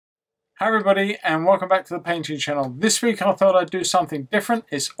Hi everybody and welcome back to the painting channel. This week I thought I'd do something different.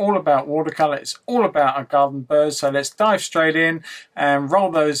 It's all about watercolour, it's all about our garden birds, so let's dive straight in and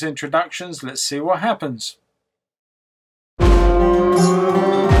roll those introductions. Let's see what happens.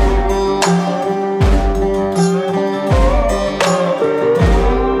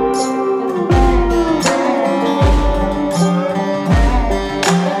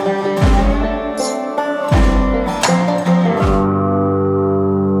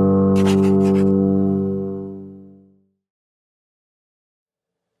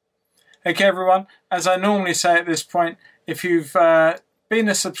 Okay everyone, as I normally say at this point, if you've been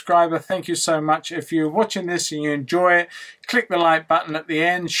a subscriber, thank you so much. If you're watching this and you enjoy it, click the like button at the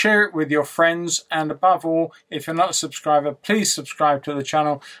end, share it with your friends, and above all, if you're not a subscriber, please subscribe to the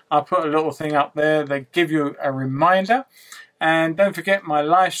channel. I'll put a little thing up there that give you a reminder. And don't forget my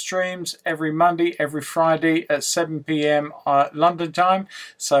live streams every Monday, every Friday at 7 PM London time.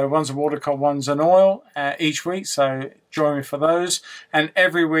 So one's a watercolour, one's an oil each week. So join me for those. And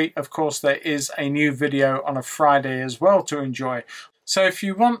every week, of course, there is a new video on a Friday as well to enjoy. So if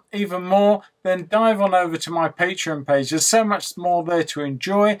you want even more, then dive on over to my Patreon page. There's so much more there to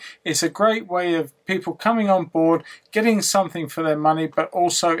enjoy. It's a great way of people coming on board, getting something for their money, but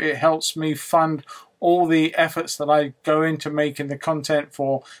also it helps me fund all the efforts that I go into making the content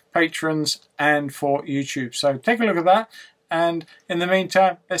for patrons and for YouTube. So take a look at that. And in the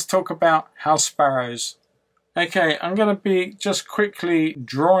meantime, let's talk about house sparrows. Okay, I'm going to be just quickly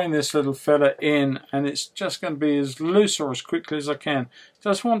drawing this little fella in, and it's just going to be as loose or as quickly as I can.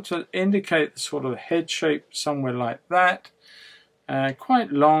 Just want to indicate the sort of head shape somewhere like that.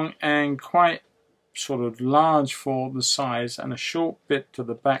 Quite long and quite sort of large for the size, and a short bit to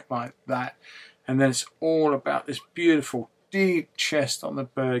the back like that. And then it's all about this beautiful deep chest on the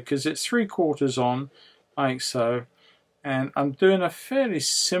bird, because it's 3/4 on, like so. And I'm doing a fairly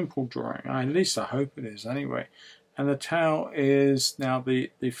simple drawing, at least I hope it is anyway. And the tail is, now the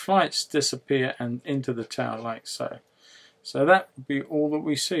flights disappear and into the tail like so. So that would be all that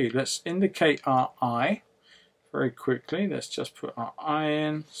we see. Let's indicate our eye very quickly. Let's just put our eye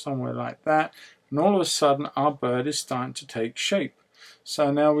in somewhere like that. And all of a sudden our bird is starting to take shape.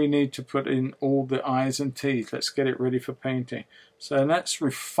 So now we need to put in all the eyes and teeth. Let's get it ready for painting. So let's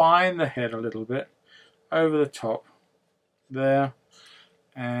refine the head a little bit over the top there,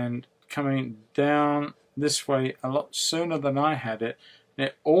 and coming down this way a lot sooner than I had it.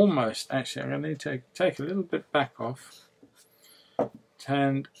 It almost, actually I'm going to need to take a little bit back off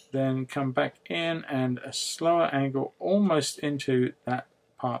and then come back in, and a slower angle almost into that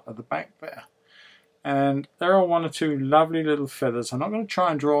part of the back there. And there are one or two lovely little feathers. I'm not going to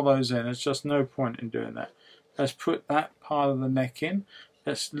try and draw those in, there's just no point in doing that. Let's put that part of the neck in.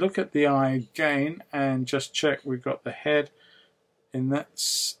 Let's look at the eye again and just check we've got the head in that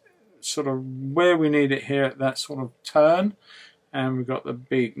sort of where we need it here, at that sort of turn. And we've got the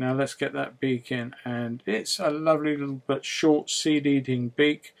beak. Now let's get that beak in, and it's a lovely little but short seed-eating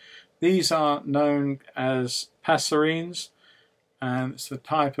beak. These are known as passerines, and it's the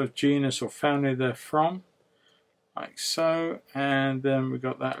type of genus or family they're from, like so. And then we've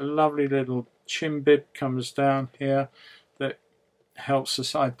got that lovely little chin bib comes down here that helps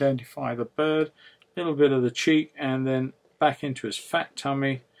us identify the bird. A little bit of the cheek, and then back into his fat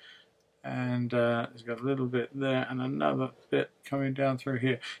tummy, and he's got a little bit there and another bit coming down through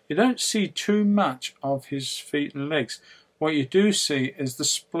here. You don't see too much of his feet and legs. What you do see is the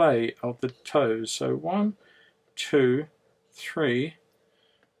splay of the toes. So 1, 2, 3,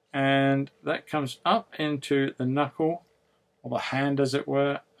 and that comes up into the knuckle, or the hand as it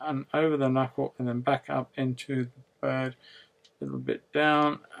were, and over the knuckle, and then back up into the bird, a little bit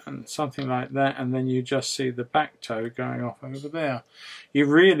down and something like that, and then you just see the back toe going off over there. You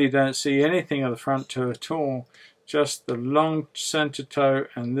really don't see anything of the front toe at all, just the long center toe,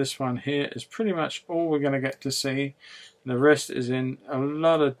 and this one here is pretty much all we're going to get to see. The rest is in a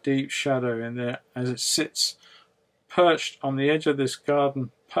lot of deep shadow in there as it sits perched on the edge of this garden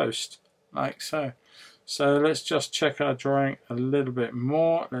post like so. So let's just check our drawing a little bit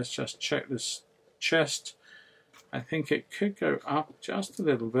more. Let's just check this chest. I think it could go up just a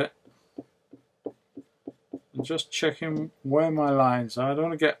little bit. I'm just checking where my lines are. I don't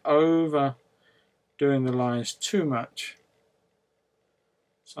want to get over doing the lines too much.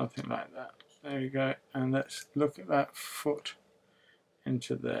 Something like that. There you go. And let's look at that foot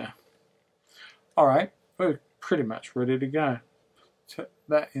into there. Alright, we're pretty much ready to go. Put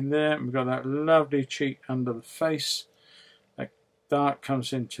that in there. We've got that lovely cheek under the face. That dark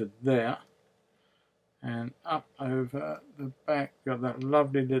comes into there. And up over the back, got that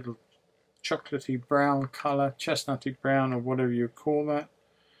lovely little chocolatey brown colour, chestnutty brown or whatever you call that.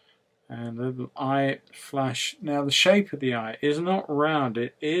 And a little eye flash. Now the shape of the eye is not round,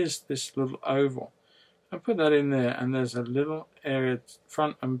 it is this little oval. I put that in there, and there's a little area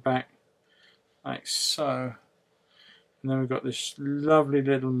front and back like so. And then we've got this lovely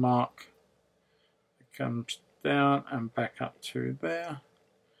little mark that comes down and back up to there,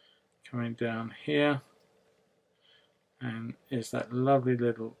 coming down here, and is that lovely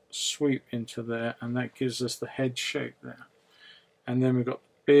little sweep into there, and that gives us the head shape there. And then we've got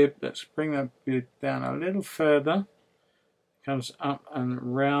the bib. Let's bring that bib down a little further, comes up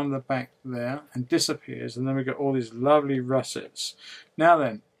and round the back there and disappears, and then we've got all these lovely russets. Now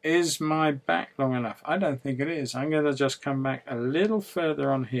then, is my back long enough? I don't think it is. I'm going to just come back a little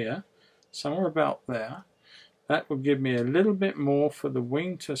further on here, somewhere about there. That will give me a little bit more for the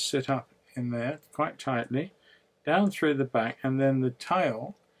wing to sit up in there quite tightly, down through the back, and then the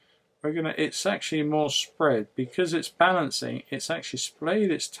tail, it's actually more spread because it's balancing. It's actually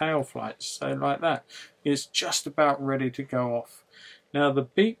splayed its tail flights, so like that. It's just about ready to go off. Now the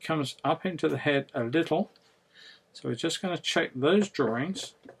beak comes up into the head a little, so we're just going to check those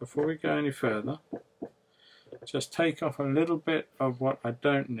drawings before we go any further. Just take off a little bit of what I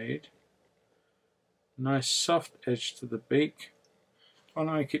don't need. Nice soft edge to the beak. Don't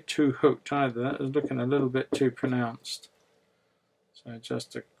want to make it too hooked either. That is looking a little bit too pronounced. So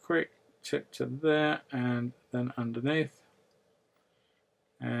just a quick tip to there and then underneath.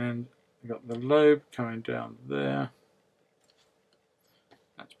 And we've got the lobe coming down there.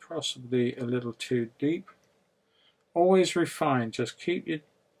 That's possibly a little too deep. Always refine, just keep your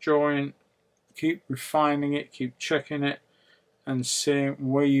drawing, keep refining it, keep checking it and seeing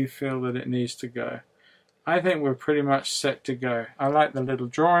where you feel that it needs to go. I think we're pretty much set to go. I like the little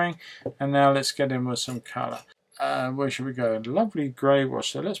drawing, and now let's get in with some colour. Where should we go? Lovely grey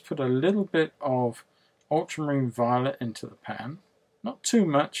wash. So let's put a little bit of ultramarine violet into the pan. Not too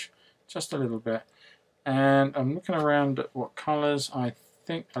much, just a little bit. And I'm looking around at what colours. I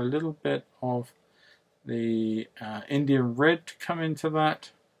think a little bit of the Indian red to come into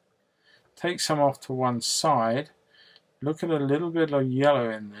that. Take some off to one side. Look at a little bit of yellow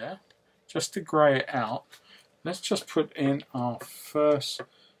in there, just to grey it out. Let's just put in our first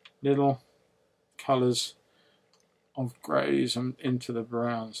little colours of greys and into the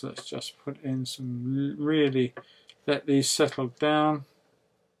browns. Let's just put in some, really let these settle down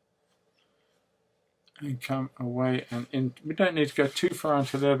and come away and in. We don't need to go too far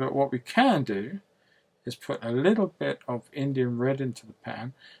into there, but what we can do is put a little bit of Indian red into the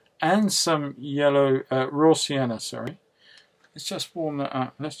pan and some yellow, raw sienna, sorry. Let's just warm that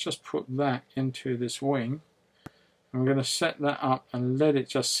up. Let's just put that into this wing. And we're going to set that up and let it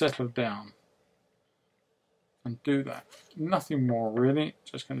just settle down. And do that. Nothing more really.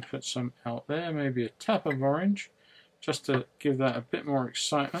 Just going to put some out there, maybe a tap of orange, just to give that a bit more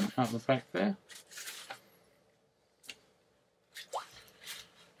excitement out the back there.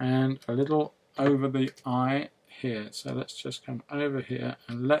 And a little over the eye here. So let's just come over here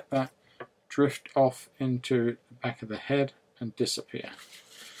and let that drift off into the back of the head and disappear.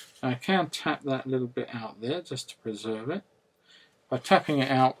 Now I can tap that little bit out there just to preserve it. By tapping it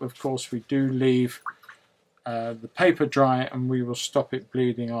out, of course, we do leave the paper dry and we will stop it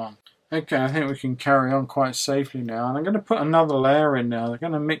bleeding on. Okay, I think we can carry on quite safely now, and I'm going to put another layer in now. I'm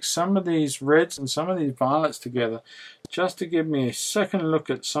going to mix some of these reds and some of these violets together just to give me a second look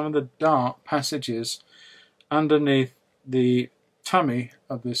at some of the dark passages underneath the tummy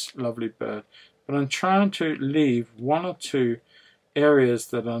of this lovely bird. But I'm trying to leave one or two areas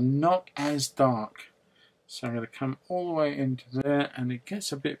that are not as dark. So I'm going to come all the way into there, and it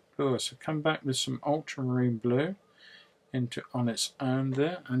gets a bit bluer. So come back with some ultramarine blue into on its own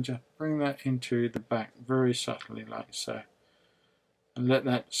there, and just bring that into the back very subtly like so. And let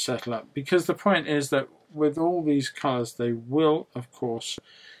that settle up. Because the point is that with all these colours, they will, of course,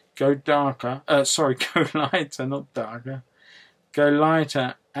 go darker. Go lighter, not darker. Go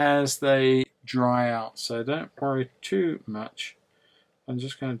lighter as they dry out. So don't worry too much. I'm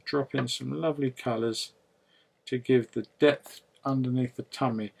just going to drop in some lovely colours to give the depth underneath the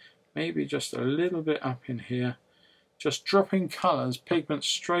tummy. Maybe just a little bit up in here. Just dropping colours, pigment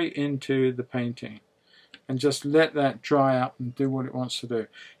straight into the painting. And just let that dry up and do what it wants to do.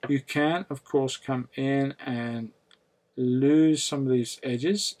 You can, of course, come in and lose some of these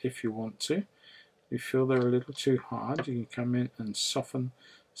edges if you want to. If you feel they're a little too hard, you can come in and soften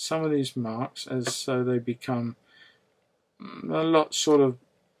some of these marks as so they become a lot sort of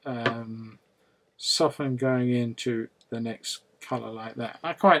soften going into the next colour like that.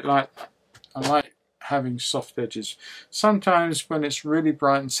 I quite like that. I like having soft edges. Sometimes when it's really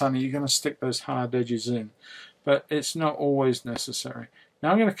bright and sunny, you're going to stick those hard edges in, but it's not always necessary.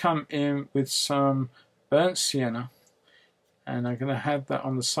 Now I'm going to come in with some burnt sienna, and I'm going to have that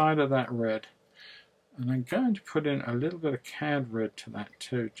on the side of that red. And I'm going to put in a little bit of cad red to that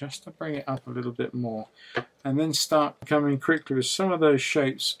too, just to bring it up a little bit more. And then start coming quickly with some of those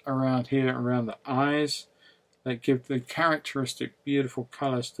shapes around here, around the eyes, that give the characteristic beautiful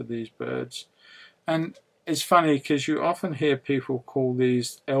colours to these birds. And it's funny because you often hear people call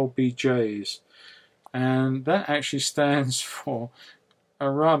these LBJs, and that actually stands for a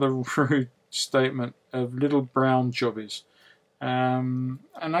rather rude statement of little brown jobbies. And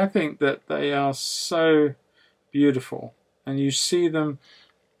I think that they are so beautiful, and you see them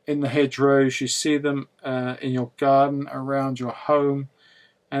in the hedgerows, you see them in your garden, around your home,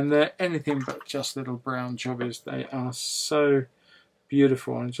 and they're anything but just little brown jobbies. They are so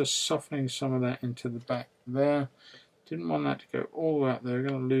beautiful. And just softening some of that into the back there. Didn't want that to go all the way up there. We're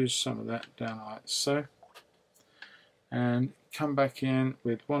going to lose some of that down like so. And come back in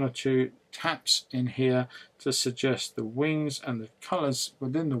with 1 or 2 taps in here to suggest the wings, and the colours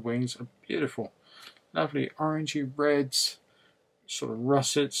within the wings are beautiful. Lovely orangey reds, sort of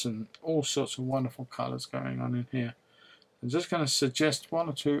russets, and all sorts of wonderful colours going on in here. I'm just going to suggest 1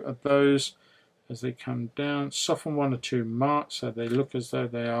 or 2 of those as they come down. Soften 1 or 2 marks so they look as though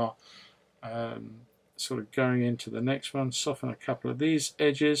they are sort of going into the next one. Soften a couple of these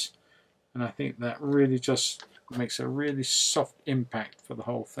edges, and I think that really just makes a really soft impact for the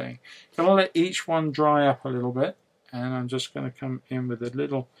whole thing. I'm going to let each one dry up a little bit, and I'm just going to come in with a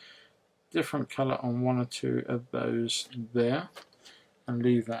little different colour on 1 or 2 of those there, and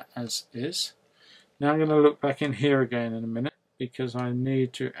leave that as is. Now I'm going to look back in here again in a minute, because I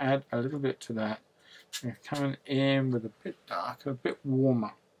need to add a little bit to that. I'm coming in with a bit darker, a bit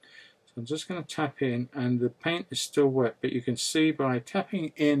warmer. So I'm just going to tap in, and the paint is still wet, but you can see by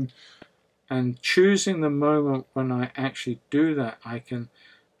tapping in and choosing the moment when I actually do that, I can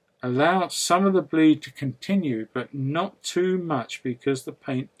allow some of the bleed to continue, but not too much, because the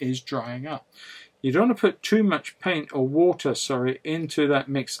paint is drying up. You don't want to put too much paint or water, sorry, into that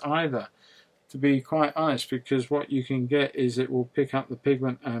mix either, to be quite honest, because what you can get is it will pick up the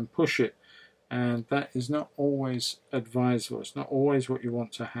pigment and push it, and that is not always advisable. It's not always what you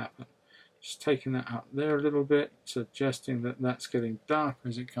want to happen. Just taking that up there a little bit, suggesting that that's getting darker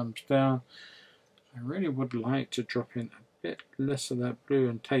as it comes down. I really would like to drop in a bit less of that blue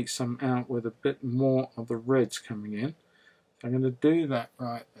and take some out with a bit more of the reds coming in. So I'm going to do that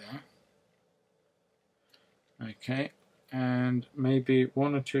right there. Okay, and maybe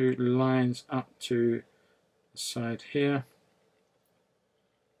 1 or 2 lines up to the side here,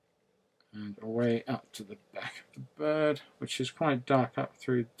 and away up to the back of the bird, which is quite dark up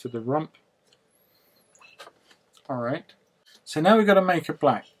through to the rump. Alright, so now we've got to make a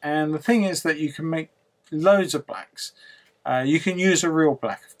black, and the thing is that you can make loads of blacks. You can use a real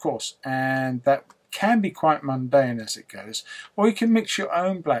black, of course, and that can be quite mundane as it goes, or you can mix your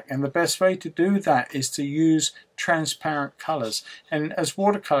own black, and the best way to do that is to use transparent colours. And as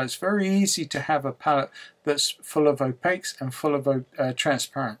watercolour, it's very easy to have a palette that's full of opaques and full of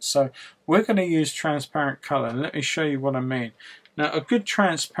transparent. So we're going to use transparent colour, and let me show you what I mean. Now, a good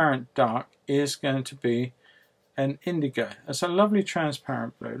transparent dark is going to be an indigo. It's a lovely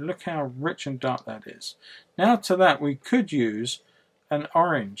transparent blue. Look how rich and dark that is. Now to that we could use an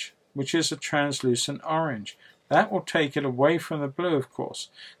orange, which is a translucent orange. That will take it away from the blue, of course.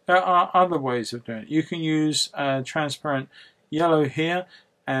 There are other ways of doing it. You can use transparent yellow here,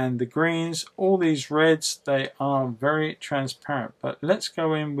 and the greens, all these reds, they are very transparent. But let's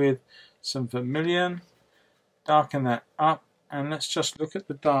go in with some vermilion, darken that up, and let's just look at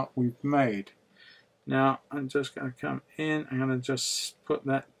the dark we've made. Now I'm just going to come in, I'm going to just put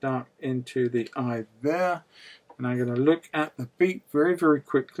that dark into the eye there, and I'm going to look at the beak very, very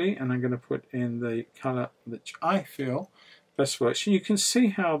quickly, and I'm going to put in the colour which I feel best works. And you can see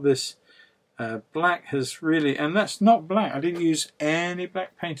how this black has really, and that's not black, I didn't use any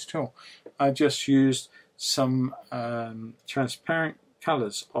black paint at all. I just used some transparent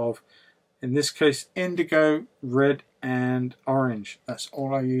colours of, in this case, indigo, red and orange. That's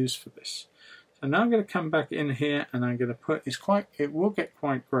all I use for this. So now I'm going to come back in here, and I'm going to put, it will get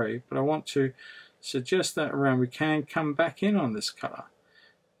quite grey, but I want to suggest that around. We can come back in on this colour.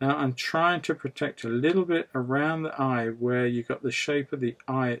 Now I'm trying to protect a little bit around the eye where you got the shape of the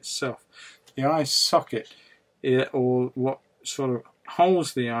eye itself. The eye socket, or what sort of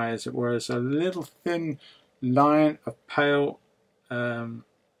holds the eye, as it were, is a little thin line of pale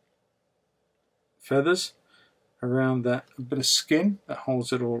feathers around that, a bit of skin that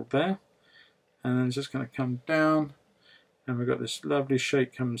holds it all there. And then just going to come down, and we've got this lovely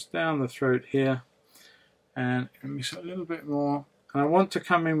shape comes down the throat here, and mix a little bit more and I want to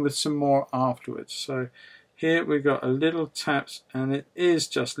come in with some more afterwards. So here we've got a little taps, and it is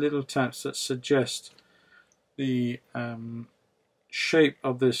just little taps that suggest the shape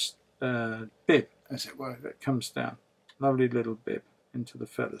of this bib, as it were, that comes down. Lovely little bib into the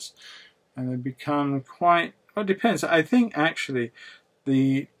feathers, and they become quite, well, it depends. I think actually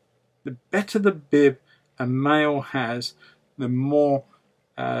the better the bib a male has, the more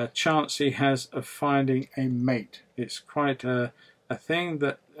chance he has of finding a mate. It's quite a thing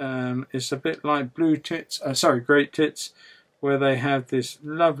that is a bit like great tits, where they have this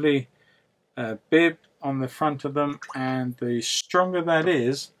lovely bib on the front of them, and the stronger that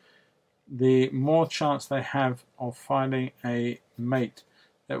is, the more chance they have of finding a mate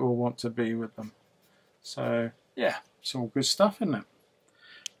that will want to be with them. So yeah, it's all good stuff, isn't it?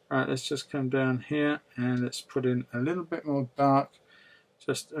 Right, let's just come down here and let's put in a little bit more dark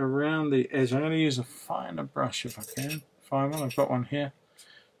just around the edge. I'm going to use a finer brush if I can. Fine one, I've got one here.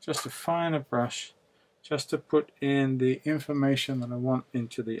 Just a finer brush, just to put in the information that I want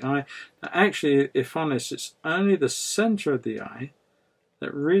into the eye. Now actually, if honest, it's only the center of the eye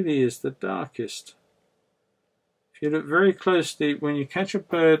that really is the darkest. If you look very closely, when you catch a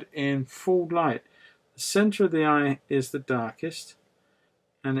bird in full light, the center of the eye is the darkest,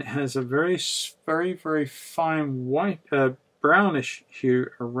 and it has a very fine white, brownish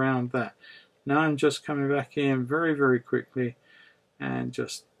hue around that. Now I'm just coming back in very quickly and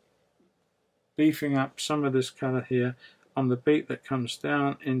just beefing up some of this color here on the beak that comes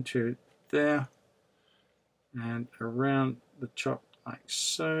down into there and around the top like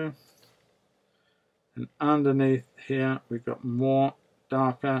so. And underneath here we've got more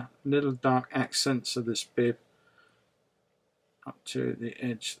darker, little dark accents of this bib up to the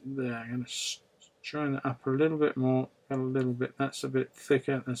edge there. I'm going to join it up a little bit more, got a little bit, that's a bit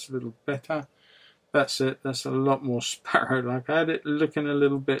thicker, that's a little better. That's it, that's a lot more sparrow. Like I had it looking a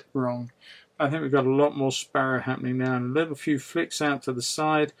little bit wrong. I think we've got a lot more sparrow happening now, and a little few flicks out to the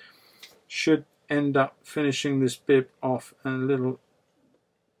side should end up finishing this bib off, and a little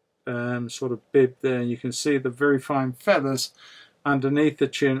sort of bib there. You can see the very fine feathers underneath the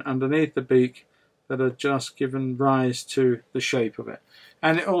chin, underneath the beak, that are just given rise to the shape of it.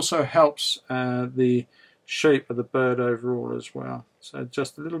 And it also helps the shape of the bird overall as well. So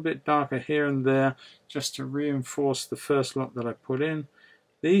just a little bit darker here and there, just to reinforce the first lot that I put in.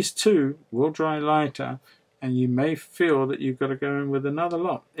 These two will dry lighter, and you may feel that you've got to go in with another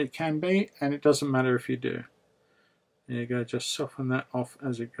lot. It can be, and it doesn't matter if you do. There you go, just soften that off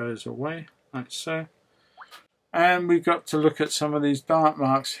as it goes away, like so. And we've got to look at some of these dark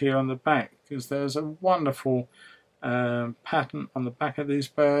marks here on the back, because there's a wonderful pattern on the back of these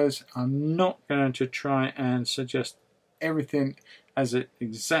birds. I'm not going to try and suggest everything as it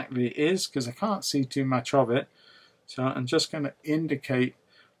exactly is, because I can't see too much of it. So I'm just going to indicate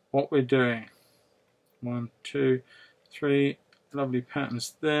what we're doing. 1, 2, 3 lovely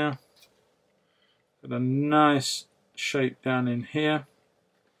patterns there. Got a nice shape down in here,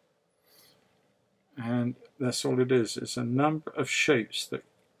 and that's all it is. It's a number of shapes that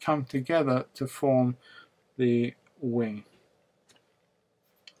come together to form the wing.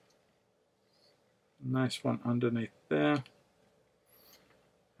 Nice one underneath there.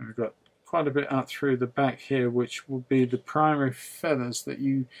 And we've got quite a bit up through the back here, which will be the primary feathers that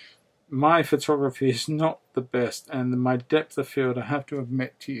you... My photography is not the best, and my depth of field, I have to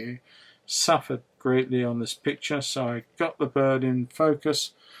admit to you, suffered greatly on this picture. So I got the bird in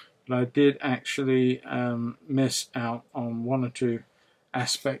focus, but I did actually miss out on 1 or 2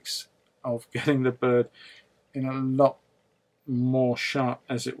 aspects of getting the bird in a lot more sharp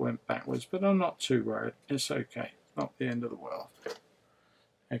as it went backwards. But I'm not too worried. It's okay. Not the end of the world.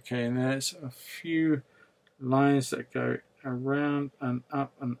 Okay, and there's a few lines that go around and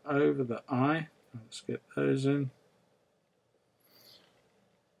up and over the eye. Let's get those in.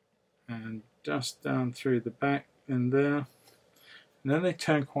 And just down through the back in there. And then they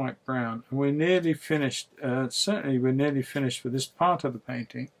turn quite brown. And we're nearly finished. Certainly we're nearly finished with this part of the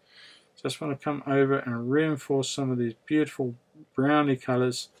painting. Just want to come over and reinforce some of these beautiful browny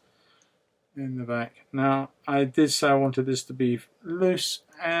colours in the back. Now, I did say I wanted this to be loose,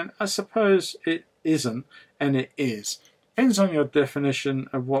 and I suppose it isn't, and it is. Depends on your definition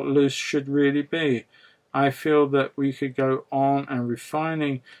of what loose should really be. I feel that we could go on and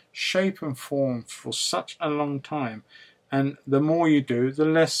refining shape and form for such a long time, and the more you do, the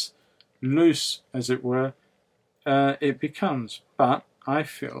less loose, as it were, it becomes. But I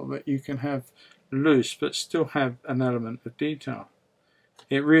feel that you can have loose but still have an element of detail.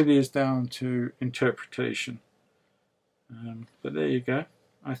 It really is down to interpretation. But there you go.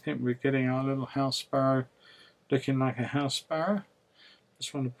 I think we're getting our little house sparrow looking like a house sparrow.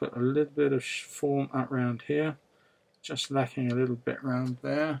 Just want to put a little bit of form up around here, just lacking a little bit around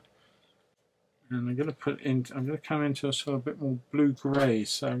there. And I'm going to I'm going to come into a sort of bit more blue-grey,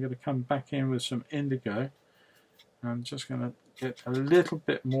 so I'm going to come back in with some indigo. I'm just going to get a little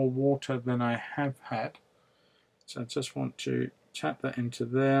bit more water than I have had. So I just want to tap that into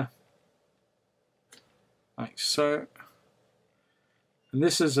there, like so. And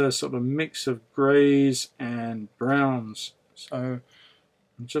this is a sort of mix of greys and browns. So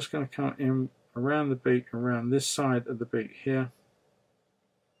I'm just going to come in around the beak, around this side of the beak here.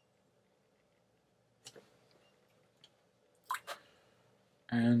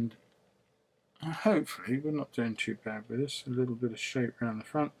 And hopefully we're not doing too bad with this. A little bit of shape around the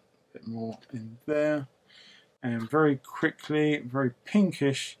front, a bit more in there. And very quickly, very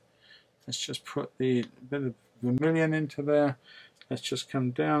pinkish, let's just put the bit of vermilion into there. Let's just come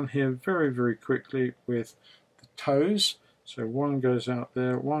down here very, very quickly with the toes. So one goes out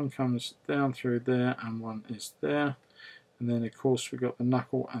there, one comes down through there, and one is there. And then of course we've got the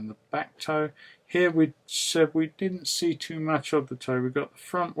knuckle and the back toe. Here we said we didn't see too much of the toe. We've got the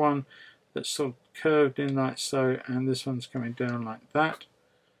front one that's sort of curved in like so, and this one's coming down like that.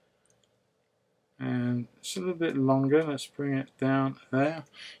 And it's a little bit longer. Let's bring it down there.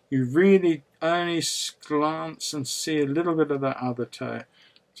 You really only glance and see a little bit of that other toe.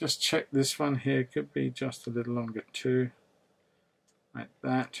 Just check this one here, could be just a little longer too, like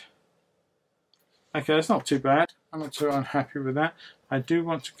that. Okay, it's not too bad. I'm not too unhappy with that. I do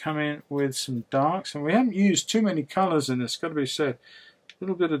want to come in with some darks, and we haven't used too many colours in this, got to be said. A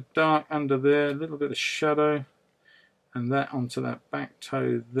little bit of dark under there, a little bit of shadow, and that onto that back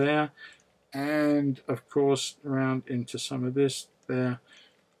toe there. And of course around into some of this there.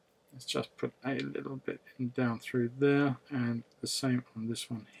 Let's just put a little bit in down through there, and the same on this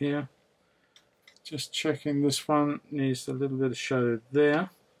one here. Just checking this one needs a little bit of shadow there.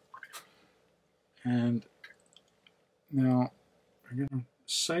 And now I'm going to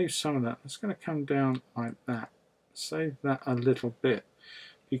save some of that. It's going to come down like that. Save that a little bit,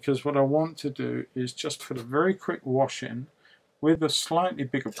 because what I want to do is just put a very quick wash in with a slightly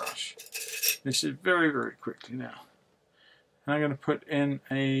bigger brush. This is very, very quickly now. And I'm going to put in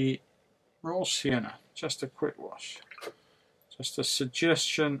a raw sienna, just a quick wash. Just a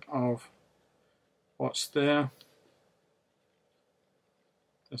suggestion of what's there.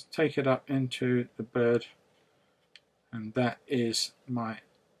 Just take it up into the bird, and that is my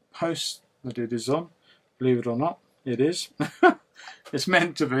post that it is on. Believe it or not, it is. It's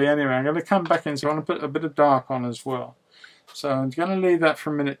meant to be anyway. I'm going to come back in, so I want to put a bit of dark on as well. So I'm going to leave that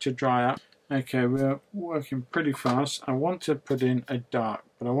for a minute to dry up. Okay, we're working pretty fast. I want to put in a dark,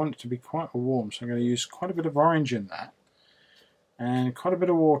 but I want it to be quite a warm, so I'm going to use quite a bit of orange in that, and quite a bit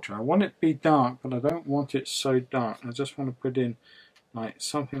of water. I want it to be dark, but I don't want it so dark. I just want to put in like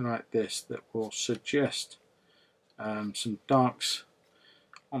something like this that will suggest some darks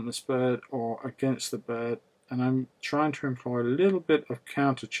on this bird or against the bird, and I'm trying to employ a little bit of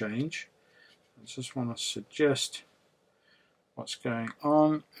counter change. I just want to suggest what's going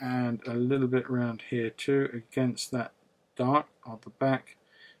on, and a little bit around here too against that dark on the back,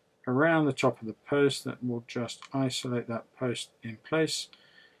 around the top of the post. That will just isolate that post in place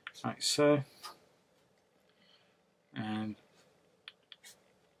like so, and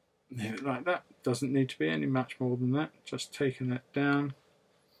leave it like that. Doesn't need to be any much more than that. Just taking that down.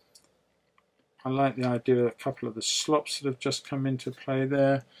 I like the idea of a couple of the slops that have just come into play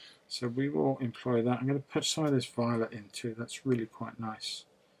there, so we will employ that. I'm going to put some of this violet in too. That's really quite nice.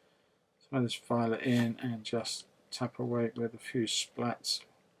 Some of this violet in, and just tap away with a few splats.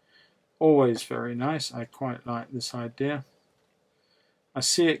 Always very nice. I quite like this idea. I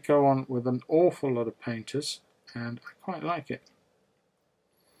see it go on with an awful lot of painters, and I quite like it.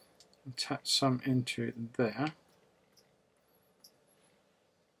 And tap some into there.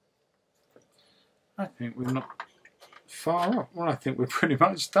 I think we're not far off. Well, I think we're pretty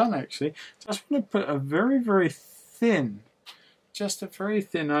much done actually. Just want to put a very, very thin, just a very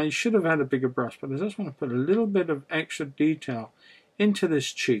thin. Now you should have had a bigger brush, but I just want to put a little bit of extra detail into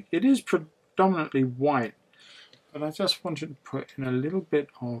this cheek. It is predominantly white, but I just wanted to put in a little bit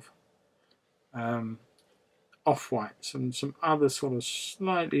of off-white, some other sort of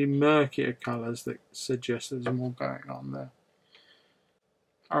slightly murkier colours that suggest there's more going on there.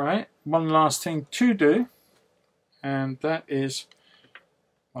 Alright, one last thing to do, and that is,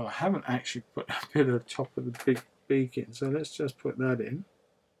 well, I haven't actually put a bit of the top of the big beak in, so let's just put that in.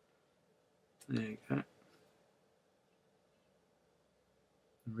 There you go.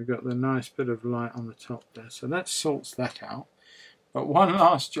 And we've got the nice bit of light on the top there, so that sorts that out. But one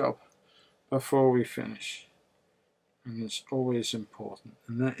last job before we finish. and it's always important,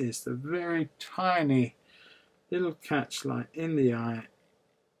 and that is the very tiny little catch light in the eye.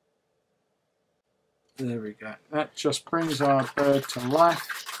 There we go. That just brings our bird to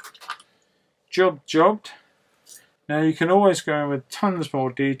life. Jobbed. Now you can always go in with tons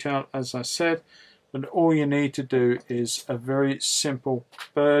more detail, as I said, but all you need to do is a very simple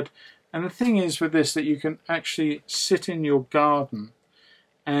bird. And the thing is with this, that you can actually sit in your garden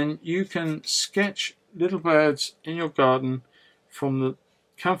and you can sketch little birds in your garden from the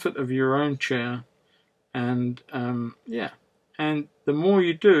comfort of your own chair. And yeah, and the more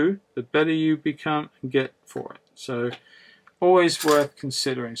you do, the better you become and get for it. So always worth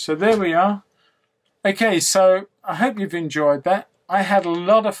considering. So there we are. Okay, so I hope you've enjoyed that. I had a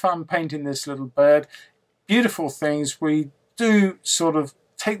lot of fun painting this little bird. Beautiful things. We do sort of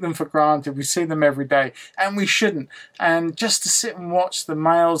take them for granted. We see them every day, and we shouldn't. And just to sit and watch the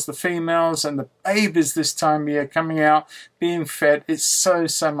males, the females, and the babies this time of year coming out, being fed, it's so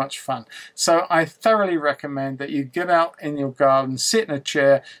much fun. So I thoroughly recommend that you get out in your garden, sit in a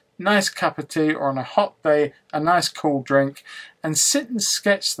chair, nice cup of tea, or on a hot day, a nice cool drink, and sit and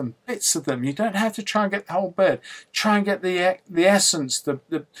sketch them, bits of them. You don't have to try and get the whole bird. Try and get the essence, the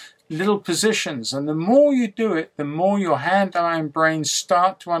little positions, and the more you do it, the more your hand, eye and brain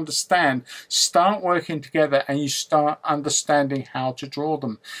start to understand, start working together, and you start understanding how to draw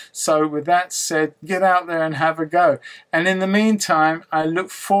them. So with that said, get out there and have a go. And in the meantime, I look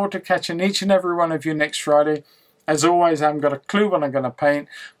forward to catching each and every one of you next Friday. As always, I haven't got a clue what I'm going to paint,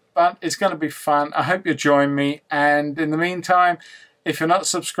 but it's going to be fun. I hope you join me. And in the meantime, if you're not a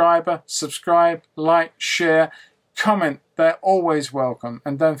subscriber, subscribe, like, share, comment. They're always welcome.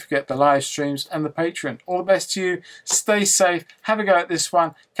 And don't forget the live streams and the Patreon. All the best to you. Stay safe. Have a go at this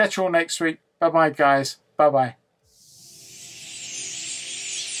one. Catch you all next week. Bye-bye, guys. Bye-bye.